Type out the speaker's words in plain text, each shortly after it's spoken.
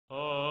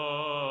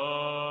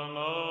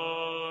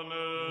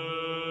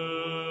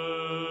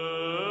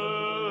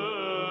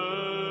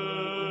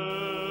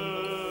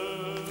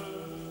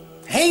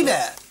Hey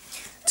there!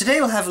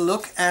 Today we'll have a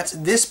look at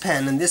this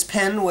pen, and this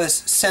pen was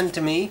sent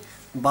to me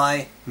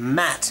by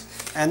Matt.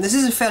 And this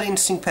is a fairly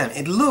interesting pen.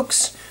 It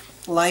looks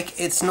like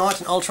it's not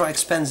an ultra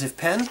expensive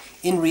pen.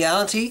 In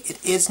reality, it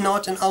is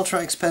not an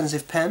ultra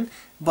expensive pen,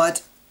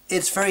 but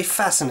it's very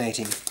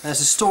fascinating.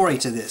 There's a story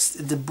to this.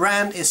 The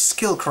brand is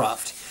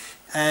Skilcraft,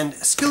 and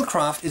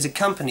Skilcraft is a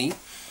company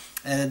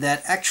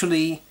that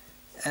actually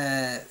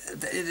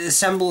it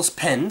assembles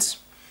pens,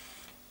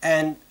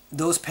 and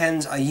those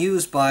pens are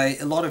used by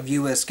a lot of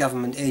US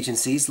government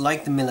agencies,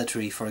 like the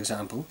military, for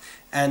example,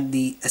 and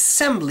the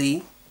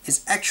assembly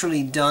is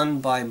actually done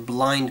by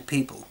blind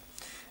people,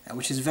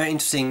 which is a very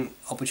interesting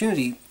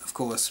opportunity, of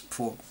course,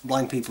 for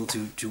blind people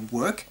to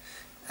work,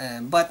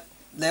 but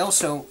they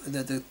also,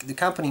 the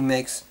company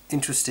makes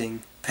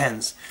interesting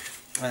pens.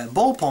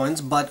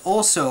 Ballpoints, but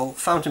also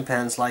fountain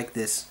pens like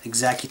this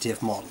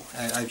executive model.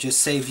 I've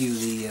just saved you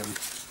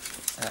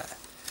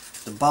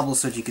the bubble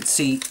so that you could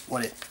see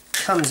what it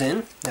comes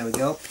in. There we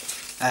go.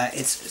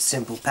 It's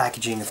simple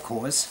packaging, of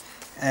course,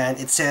 and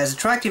it says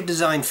attractive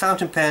design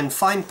fountain pen,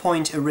 fine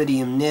point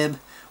iridium nib,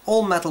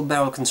 all metal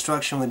barrel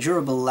construction with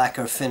durable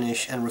lacquer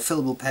finish, and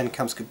refillable pen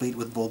comes complete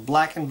with both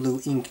black and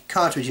blue ink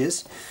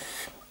cartridges,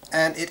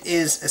 and it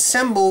is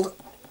assembled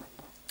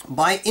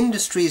by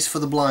Industries for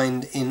the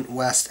Blind in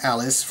West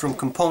Alice from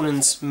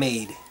components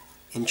made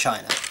in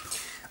China.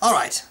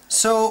 Alright,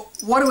 so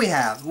what do we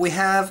have? We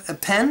have a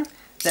pen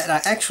that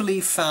I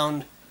actually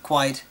found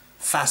quite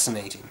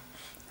fascinating.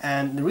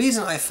 And the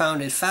reason I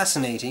found it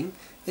fascinating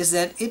is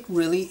that it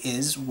really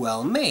is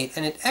well made,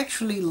 and it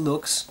actually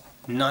looks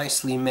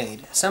nicely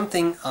made.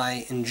 Something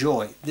I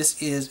enjoy.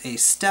 This is a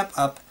step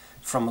up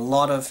from a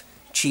lot of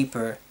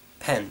cheaper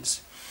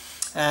pens.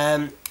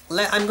 I'm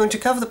going to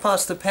cover the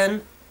parts of the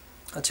pen.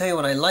 I'll tell you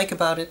what I like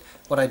about it,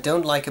 what I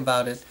don't like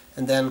about it,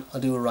 and then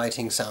I'll do a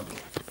writing sample.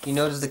 You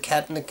notice the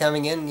cat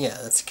coming in? Yeah,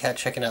 that's the cat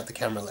checking out the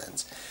camera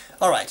lens.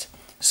 Alright,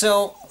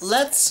 so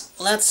let's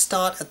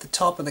start at the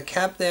top of the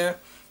cap there.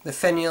 The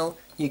finial,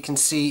 you can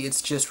see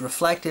it's just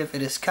reflective.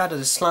 It is cut at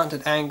a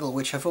slanted angle,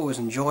 which I've always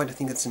enjoyed. I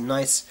think it's a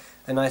nice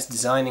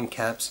design in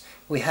caps.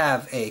 We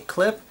have a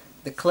clip.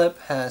 The clip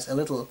has a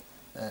little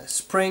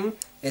spring.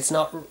 It's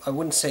not, I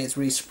wouldn't say it's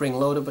really spring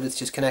loaded, but it's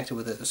just connected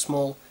with a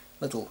small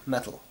little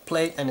metal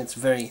plate, and it's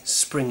very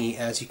springy,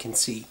 as you can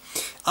see.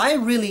 I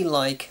really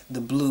like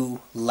the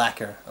blue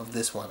lacquer of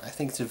this one. I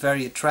think it's a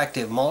very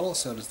attractive model,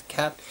 so does the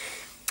cap.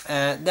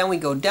 Then we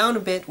go down a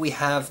bit, we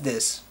have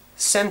this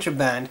center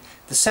band.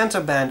 The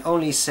center band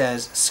only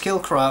says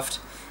Skilcraft,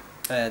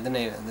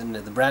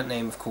 the brand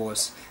name, of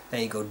course.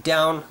 Then you go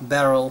down,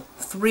 barrel,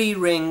 3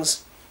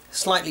 rings,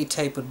 slightly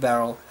tapered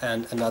barrel,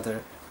 and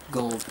another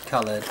gold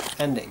colored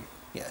ending.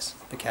 Yes,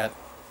 the cat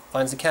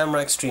finds the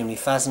camera extremely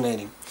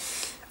fascinating.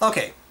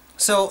 Okay,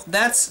 so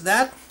that's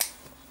that.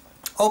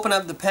 Open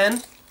up the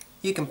pen,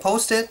 you can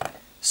post it,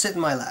 sit in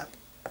my lap.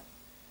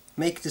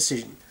 Make a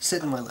decision,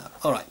 sit in my lap.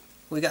 Alright,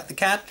 we got the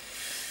cat.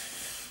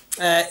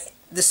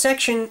 The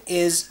section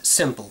is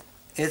simple.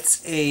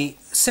 It's a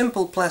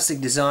simple plastic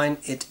design.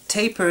 It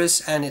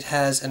tapers and it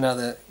has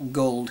another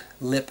gold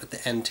lip at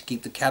the end to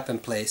keep the cap in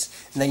place.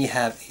 And then you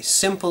have a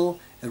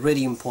simple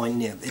iridium point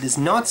nib. It does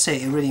not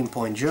say iridium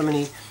point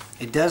Germany.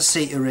 It does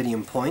say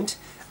iridium point.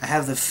 I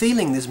have the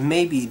feeling this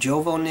may be a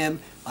Jovo nib.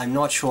 I'm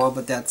not sure,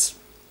 but that's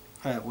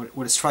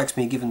what it strikes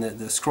me given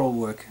the scroll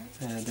work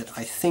that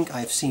I think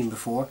I've seen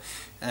before.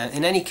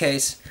 In any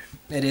case,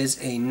 it is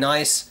a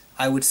nice,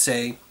 I would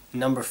say,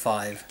 number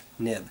 5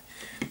 nib.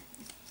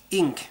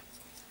 Ink.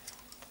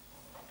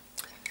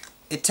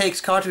 It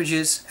takes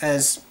cartridges,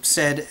 as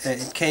said.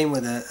 It came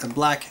with a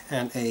black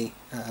and a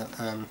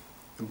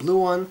blue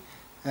one.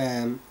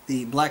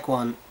 The black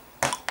one,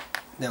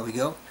 there we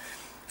go,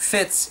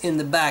 fits in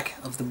the back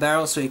of the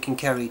barrel, so you can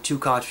carry 2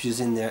 cartridges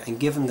in there, and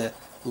given the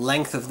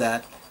length of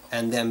that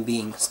and them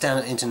being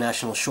standard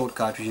international short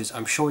cartridges,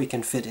 I'm sure you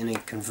can fit in a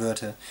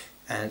converter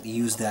and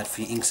use that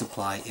for your ink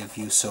supply if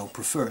you so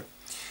prefer.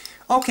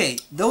 Okay,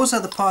 those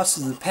are the parts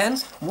of the pen.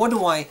 What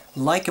do I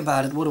like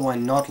about it? What do I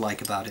not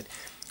like about it?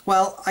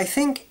 Well, I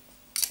think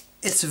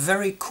it's a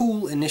very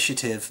cool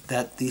initiative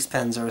that these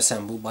pens are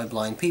assembled by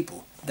blind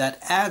people. That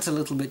adds a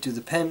little bit to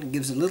the pen,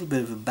 gives a little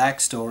bit of a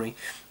backstory,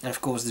 and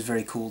of course it's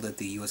very cool that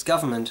the US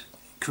government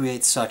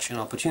creates such an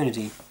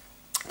opportunity.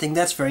 I think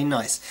that's very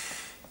nice.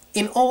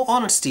 In all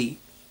honesty,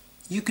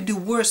 you could do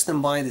worse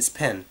than buy this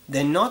pen.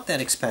 They're not that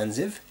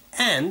expensive,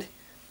 and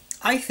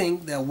I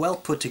think they're well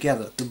put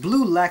together. The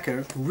blue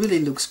lacquer really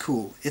looks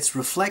cool. It's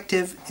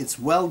reflective, it's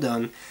well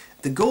done.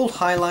 The gold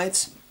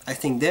highlights, I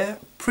think they're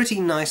pretty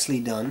nicely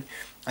done.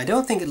 I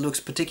don't think it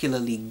looks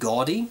particularly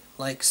gaudy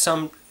like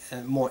some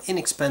more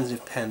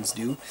inexpensive pens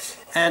do,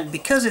 and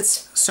because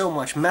it's so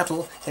much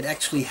metal, it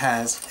actually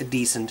has a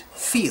decent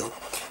feel.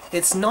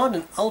 It's not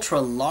an ultra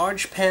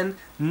large pen,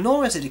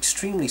 nor is it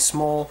extremely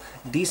small,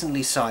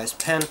 decently sized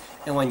pen,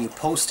 and when you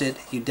post it,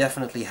 you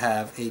definitely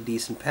have a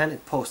decent pen.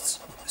 It posts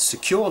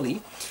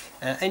securely,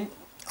 and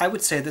I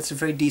would say that's a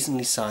very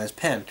decently sized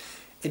pen.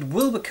 It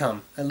will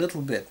become a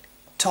little bit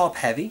top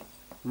heavy,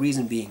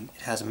 reason being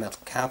it has a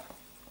metal cap,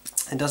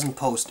 It doesn't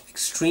post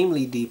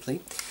extremely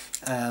deeply,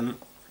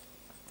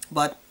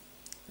 but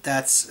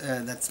that's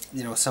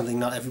you know, something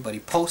not everybody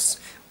posts.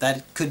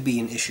 That could be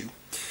an issue.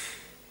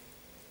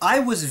 I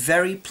was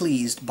very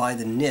pleased by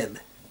the nib.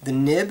 The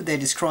nib they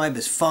describe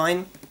as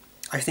fine.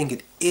 I think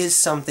it is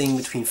something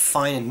between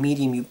fine and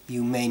medium.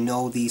 You may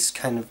know these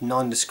kind of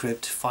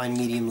nondescript fine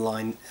medium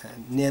line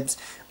nibs,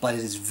 but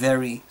it is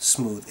very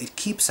smooth. It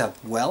keeps up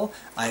well.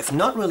 I have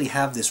not really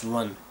had this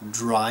run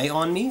dry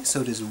on me, so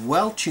it is a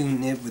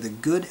well-tuned nib with a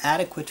good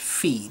adequate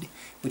feed,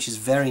 which is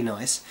very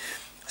nice.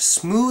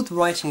 Smooth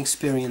writing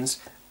experience.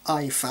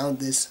 I found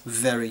this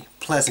very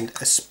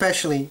pleasant,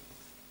 especially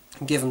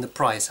given the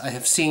price. I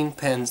have seen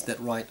pens that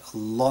write a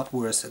lot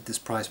worse at this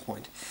price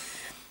point.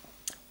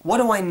 What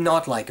do I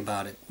not like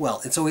about it?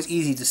 Well, it's always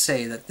easy to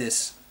say that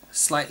this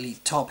slightly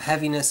top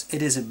heaviness,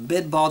 it is a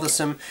bit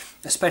bothersome,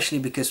 especially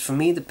because for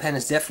me the pen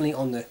is definitely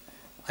on the,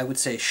 I would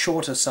say,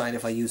 shorter side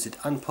if I use it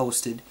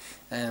unposted,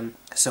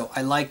 so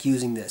I like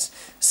using this.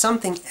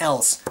 Something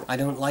else I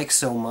don't like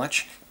so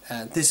much,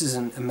 this is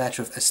a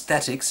matter of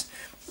aesthetics,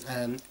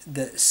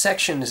 the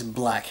section is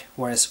black,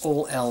 whereas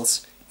all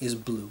else is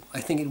blue. I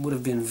think it would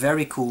have been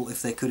very cool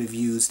if they could have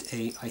used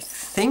a, I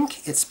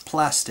think it's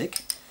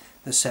plastic,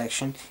 the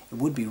section. It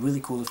would be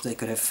really cool if they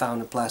could have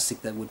found a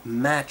plastic that would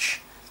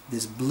match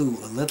this blue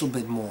a little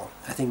bit more.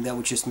 I think that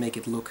would just make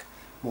it look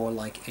more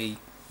like a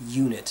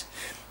unit,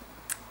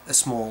 a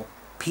small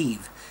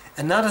peeve.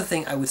 Another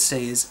thing I would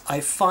say is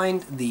I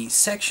find the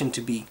section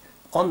to be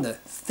on the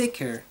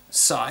thicker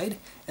side,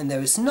 and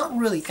there is not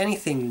really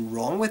anything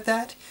wrong with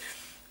that,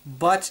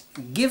 but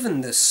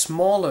given the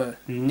smaller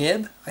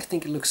nib, I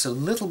think it looks a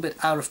little bit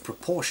out of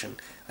proportion.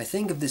 I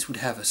think if this would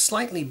have a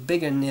slightly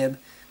bigger nib,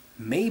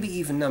 maybe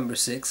even number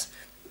 6,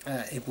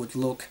 it would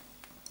look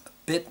a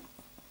bit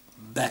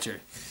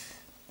better.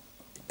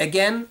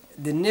 Again,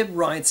 the nib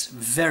writes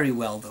very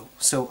well though,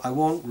 so I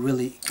won't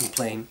really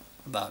complain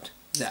about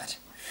that.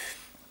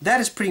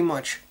 That is pretty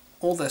much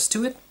all there's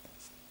to it.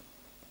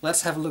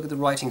 Let's have a look at the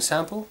writing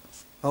sample.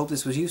 I hope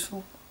this was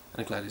useful,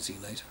 and I'm glad to see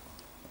you later.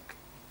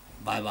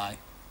 Bye bye.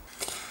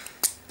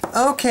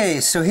 Okay,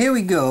 so here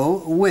we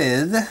go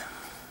with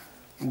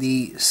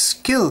the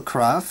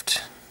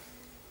Skilcraft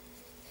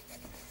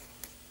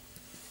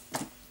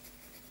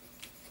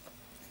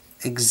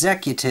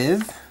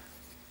Executive.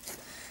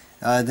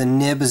 The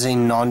nib is a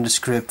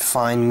nondescript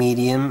fine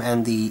medium,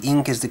 and the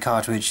ink is the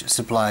cartridge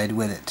supplied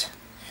with it.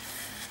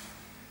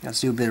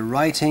 Let's do a bit of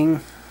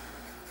writing.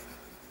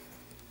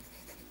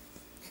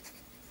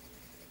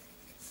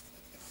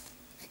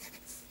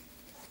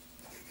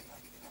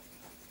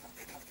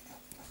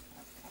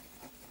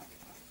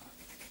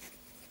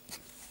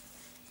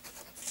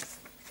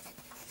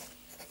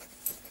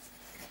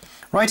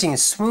 Writing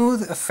is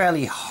smooth, a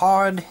fairly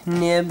hard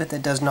nib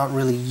that does not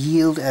really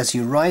yield as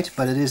you write,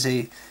 but it is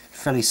a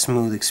fairly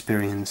smooth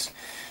experience.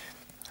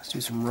 Let's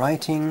do some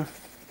writing.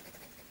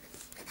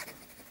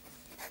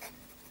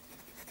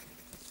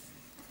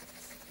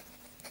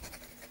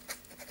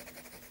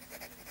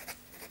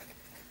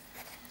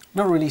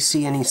 Don't really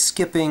see any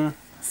skipping.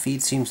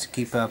 Feed seems to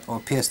keep up, or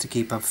appears to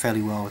keep up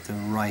fairly well with the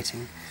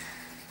writing.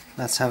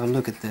 Let's have a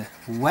look at the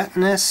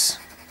wetness.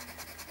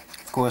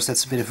 Of course,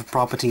 that's a bit of a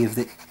property of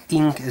the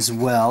ink as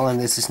well,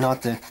 and this is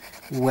not the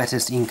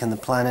wettest ink on the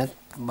planet,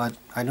 but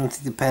I don't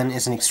think the pen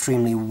is an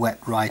extremely wet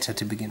writer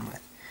to begin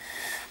with.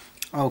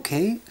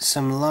 Okay,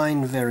 some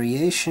line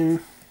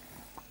variation.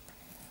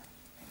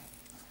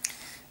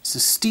 It's a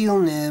steel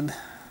nib,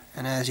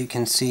 and as you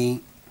can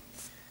see,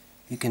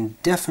 you can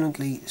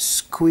definitely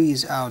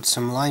squeeze out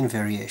some line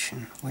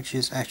variation, which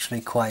is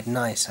actually quite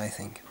nice, I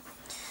think.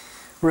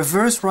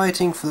 Reverse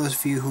writing, for those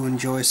of you who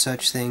enjoy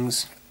such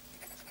things,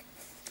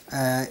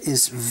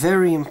 is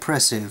very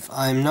impressive.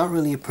 I'm not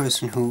really a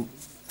person who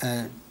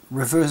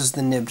reverses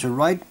the nib to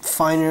write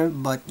finer,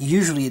 but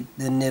usually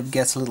the nib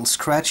gets a little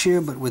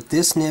scratchier, but with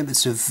this nib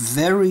it's a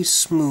very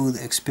smooth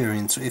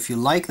experience. So if you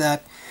like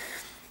that,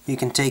 you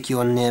can take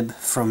your nib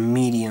from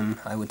medium,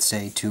 I would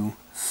say, to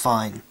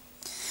fine.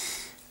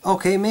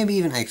 Okay, maybe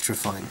even extra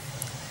fine.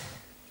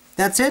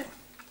 That's it.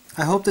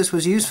 I hope this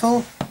was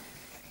useful.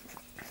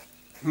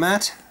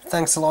 Matt,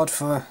 thanks a lot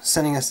for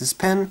sending us this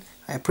pen.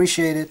 I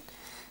appreciate it.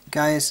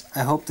 Guys,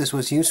 I hope this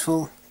was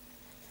useful,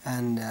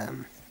 and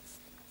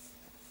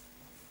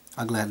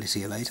I'll gladly see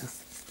you later.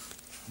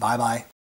 Bye bye.